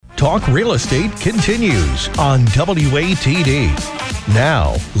Talk Real Estate continues on WATD.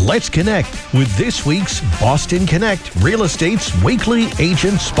 Now, let's connect with this week's Boston Connect Real Estate's weekly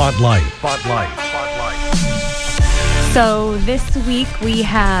agent spotlight. So this week we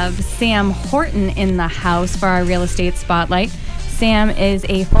have Sam Horton in the house for our real estate spotlight. Sam is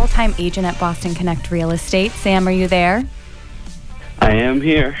a full-time agent at Boston Connect Real Estate. Sam, are you there? I am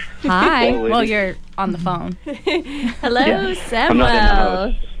here. Hi. Well, you're on the phone. Hello, Yeah. Samuel. I'm not in the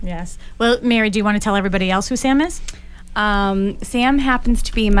house. Yes. Well, Mary, do you want to tell everybody else who Sam is? Sam happens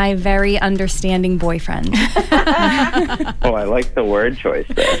to be my very understanding boyfriend. Oh, I like the word choice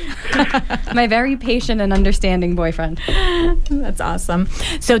there. My very patient and understanding boyfriend. That's awesome.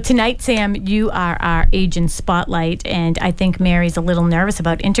 So tonight, Sam, you are our agent spotlight, and I think Mary's a little nervous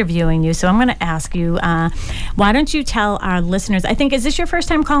about interviewing you. So I'm going to ask you, why don't you tell our listeners, is this your first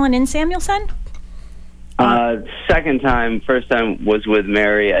time calling in, Samuelson? Second time. First time was with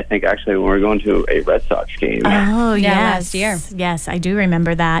Mary, I think, actually, when we were going to a Red Sox game. Oh, Yeah, yes. last year. Yes, I do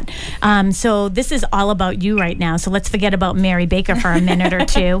remember that. So this is all about you right now. So let's forget about Mary Baker for a minute or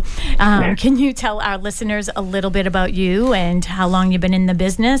two. Can you tell our listeners a little bit about you and how long you've been in the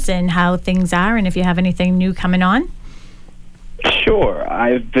business and how things are and if you have anything new coming on? Sure.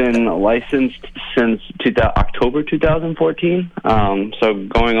 I've been licensed since October 2014, so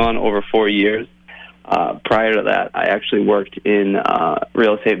going on over 4 years. Prior to that, I actually worked in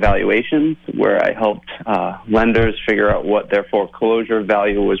real estate valuations, where I helped lenders figure out what their foreclosure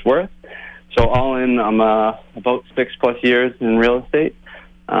value was worth. So all in, I'm about 6+ years in real estate.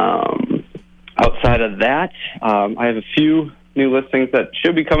 Outside of that, I have a few new listings that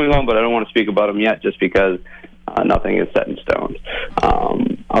should be coming on, but I don't want to speak about them yet just because nothing is set in stone.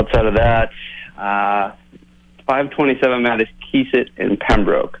 Outside of that, 527 Mattakeesit in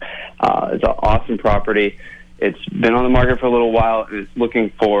Pembroke. It's an awesome property. It's been on the market for a little while, and it's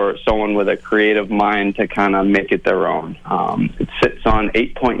looking for someone with a creative mind to kind of make it their own. It sits on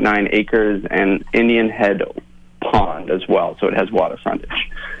 8.9 acres and Indian Head Pond as well, so it has water frontage.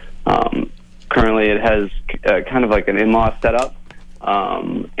 Currently, it has kind of like an in-law setup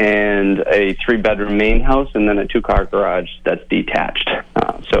and a 3-bedroom main house, and then a 2-car garage that's detached.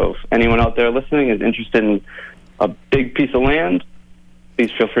 So if anyone out there listening is interested in a big piece of land, please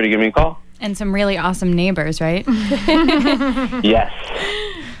feel free to give me a call. And some really awesome neighbors, right? Yes.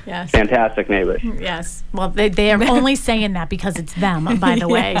 Yes. Fantastic neighbors. Yes. Well, they are only saying that because it's them, by the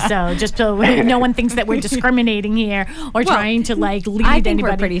way. So just so no one thinks that we're discriminating here or trying to lead I think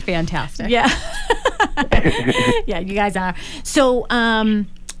anybody. we're pretty fantastic. Yeah. Yeah, you guys are. So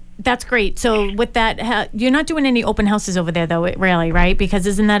that's great. So with that, you're not doing any open houses over there, though, really, right? Because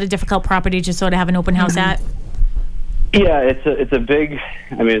isn't that a difficult property to sort of have an open house at? Yeah, it's a big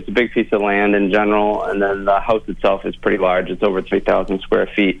piece of land in general, and then the house itself is pretty large. It's over 3,000 square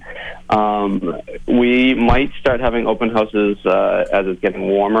feet. We might start having open houses as it's getting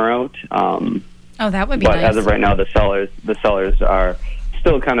warmer out. That would be but nice. as of right now, the sellers are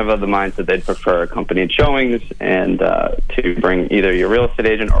still kind of the mindset they'd prefer accompanied showings and to bring either your real estate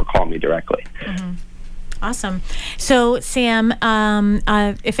agent or call me directly. Mm-hmm. Awesome. So, Sam,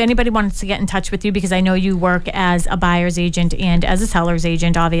 if anybody wants to get in touch with you, because I know you work as a buyer's agent and as a seller's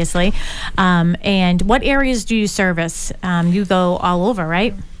agent, obviously, and what areas do you service? You go all over,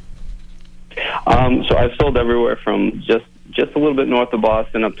 right? So I've sold everywhere from just a little bit north of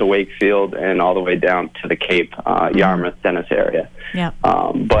Boston up to Wakefield and all the way down to the Cape, Yarmouth, Dennis area. Yeah.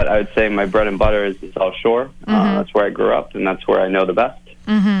 But I would say my bread and butter is the South Shore. That's where I grew up, and that's where I know the best.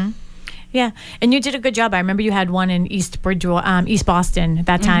 Mm-hmm. Yeah, and you did a good job. I remember you had one in East Boston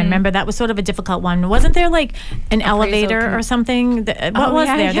that time. Remember, that was sort of a difficult one. Wasn't there like an elevator or something? What was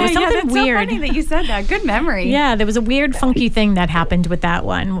there? There was something weird. So funny that you said that. Good memory. Yeah, there was a weird, funky thing that happened with that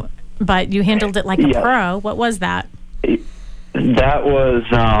one, but you handled it like a pro. What was that? That was,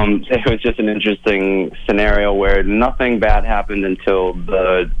 it was just an interesting scenario where nothing bad happened until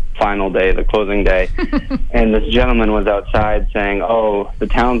the final day, the closing day, and this gentleman was outside saying, "Oh, the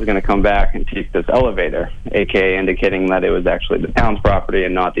town's going to come back and take this elevator," aka indicating that it was actually the town's property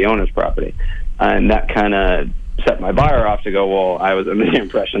and not the owner's property. And that kind of set my buyer off to go, well, I was under the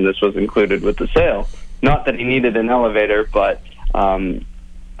impression this was included with the sale. Not that he needed an elevator, but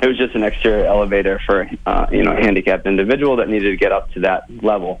it was just an exterior elevator for a handicapped individual that needed to get up to that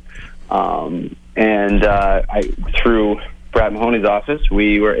level. And through Brad Mahoney's office,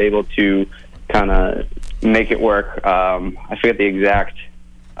 we were able to kind of make it work. I forget the exact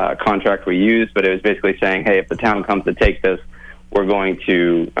contract we used, but it was basically saying, hey, if the town comes to take this, we're going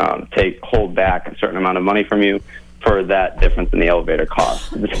to hold back a certain amount of money from you for that difference in the elevator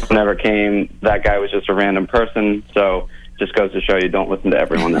cost. This never came. That guy was just a random person, so just goes to show you don't listen to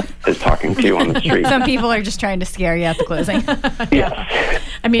everyone that is talking to you on the street. Some people are just trying to scare you at the closing. Yes.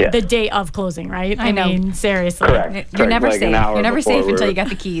 I mean, Yes. the day of closing, right? I know. mean, seriously. Correct. You're never Like safe. an hour You're never before safe until we're- you got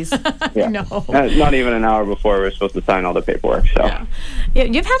the keys. Yeah. No. Not even an hour before we're supposed to sign all the paperwork. So. Yeah,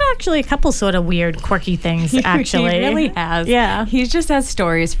 you've had actually a couple sort of weird, quirky things, actually. He really has. Yeah. He just has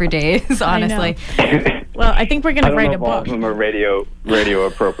stories for days, I know. honestly. Well, I think we're going I to don't write know a if all book. of them are radio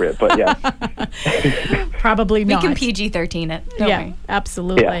appropriate, but yeah. Probably We not. can PG-13 it. Don't Yeah, we?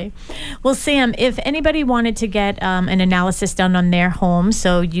 absolutely. Well, Sam, if anybody wanted to get an analysis done on their home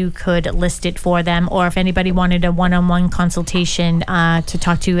so you could list it for them, or if anybody wanted a one-on-one consultation to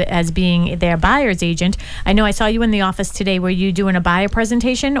talk to you as being their buyer's agent, I know I saw you in the office today. Were you doing a buyer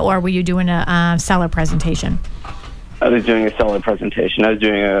presentation or were you doing a seller presentation? I was doing a seller presentation. I was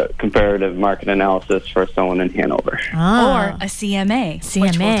doing a comparative market analysis for someone in Hanover. Or a CMA, which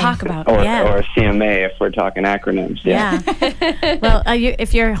we'll CMA. talk about. Or Yeah. a CMA if we're talking acronyms. Yeah. Well,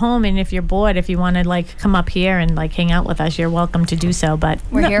 if you're home and if you're bored, if you want to like come up here and like hang out with us, you're welcome to do so. But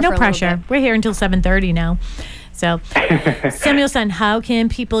We're here no for a little pressure. bit. We're here until 7:30 now. So, Samuelson, how can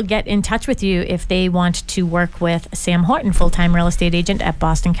people get in touch with you if they want to work with Sam Horton, full-time real estate agent at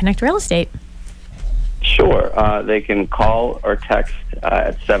Boston Connect Real Estate? Sure. They can call or text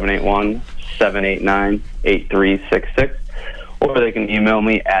at 781-789-8366, or they can email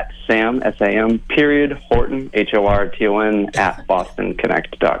me at Sam, Horton, HORTON, at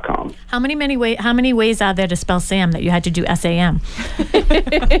bostonconnect.com. How many ways are there to spell Sam that you had to do SAM?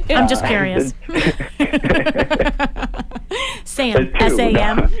 I'm just curious. Sam, There's two.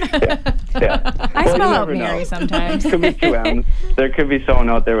 SAM. Yeah. I Well, spell you out never Mary know. sometimes. Could be two M's. There could be someone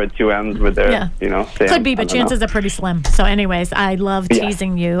out there with two M's with their, Yeah. Sam. Could be, I but don't know. chances are pretty slim. So, anyways, I love Yeah.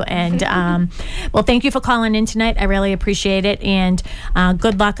 teasing you. And, well, thank you for calling in tonight. I really appreciate it. And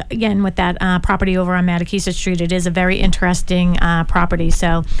good luck again with that property over on Mattakesa Street. It is a very interesting property.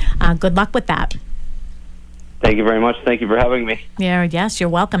 So, good luck with that. Thank you very much. Thank you for having me. Yeah, yes, you're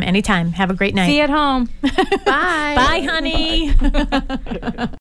welcome. Anytime. Have a great night. See you at home. Bye. Bye, honey.